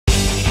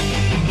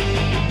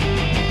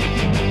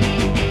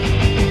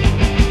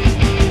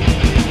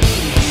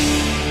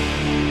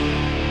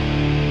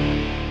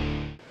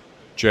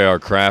J.R.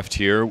 Kraft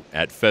here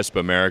at FESPA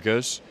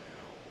Americas.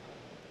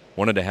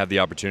 Wanted to have the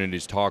opportunity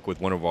to talk with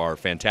one of our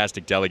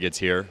fantastic delegates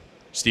here,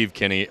 Steve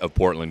Kinney of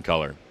Portland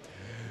Color.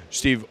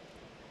 Steve,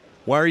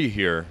 why are you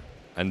here?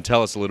 And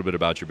tell us a little bit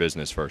about your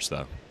business first,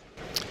 though.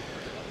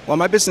 Well,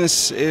 my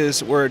business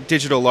is, we're a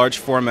digital large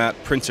format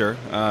printer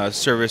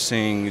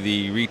servicing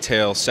the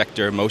retail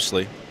sector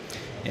mostly.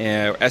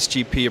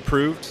 SGP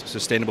approved,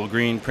 Sustainable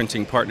Green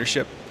Printing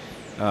Partnership.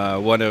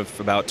 One of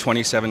about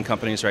 27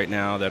 companies right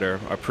now that are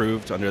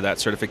approved under that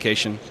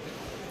certification.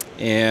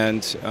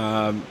 And,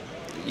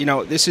 you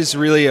know, this is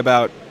really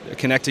about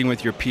connecting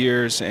with your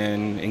peers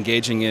and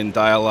engaging in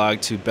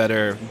dialogue to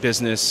better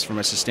business from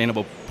a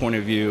sustainable point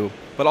of view,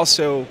 but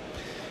also,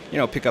 you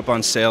know, pick up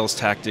on sales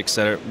tactics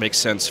that make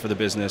sense for the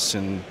business.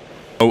 And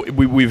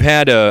we've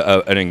had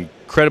an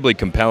incredibly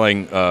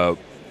compelling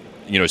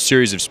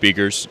series of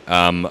speakers.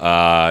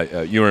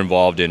 You were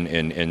involved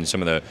in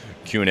some of the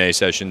Q&A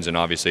sessions and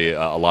obviously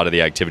a lot of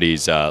the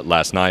activities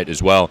last night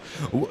as well.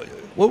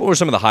 What were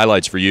some of the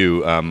highlights for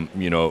you,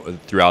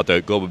 throughout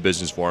the Global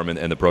Business Forum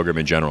and the program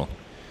in general?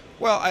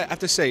 Well, I have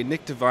to say,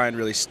 Nick Devine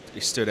really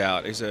stood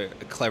out. He's a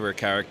clever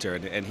character,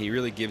 and he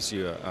really gives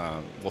you,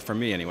 well, for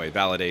me anyway,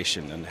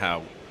 validation on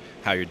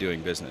how you're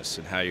doing business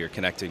and how you're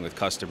connecting with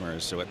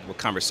customers, so what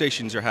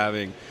conversations you're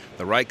having,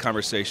 the right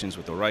conversations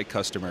with the right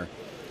customer.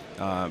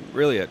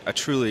 Really a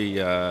truly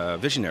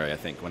visionary, I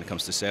think, when it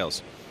comes to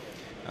sales.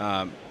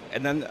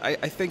 And then I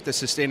think the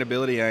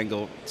sustainability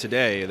angle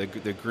today,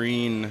 the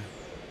green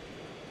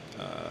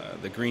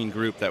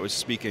group that was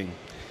speaking,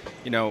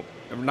 you know,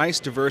 a nice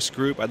diverse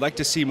group. I'd like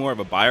to see more of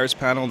a buyers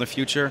panel in the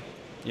future,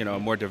 you know, a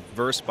more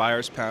diverse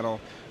buyers panel.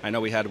 I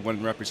know we had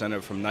one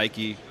representative from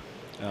Nike.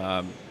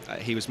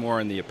 He was more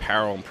on the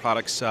apparel and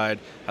product side.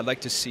 I'd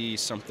like to see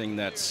something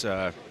that's,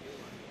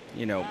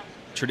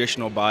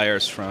 traditional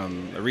buyers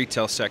from the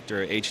retail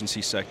sector,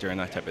 agency sector, and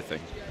that type of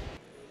thing.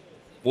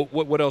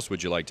 What else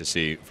would you like to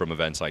see from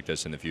events like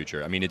this in the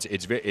future? I mean,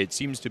 it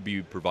seems to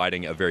be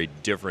providing a very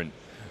different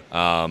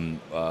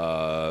content,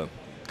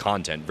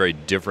 very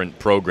different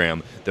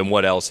program than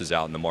what else is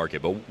out in the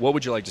market. But what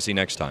would you like to see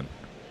next time?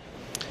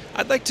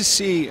 I'd like to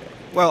see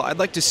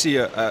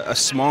a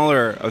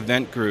smaller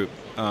event group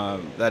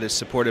that is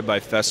supported by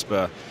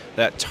FESPA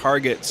that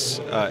targets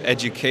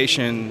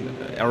education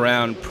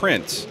around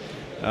print.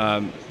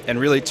 And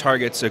really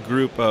targets a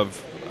group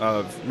of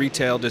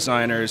retail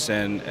designers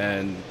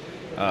and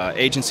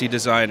agency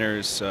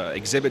designers,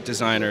 exhibit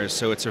designers,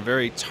 so it's a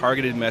very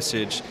targeted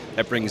message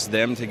that brings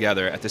them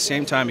together. At the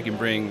same time, you can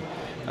bring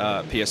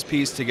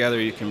PSPs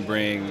together, you can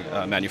bring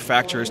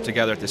manufacturers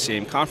together at the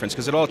same conference,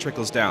 because it all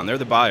trickles down. They're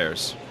the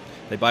buyers.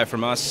 They buy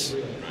from us,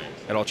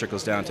 it all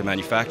trickles down to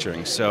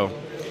manufacturing. So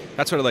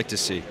that's what I'd like to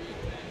see.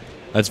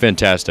 That's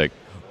fantastic.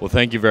 Well,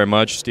 thank you very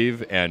much,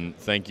 Steve, and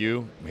thank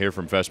you. I'm here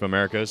from FESPA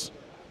Americas.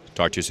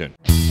 Talk to you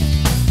soon.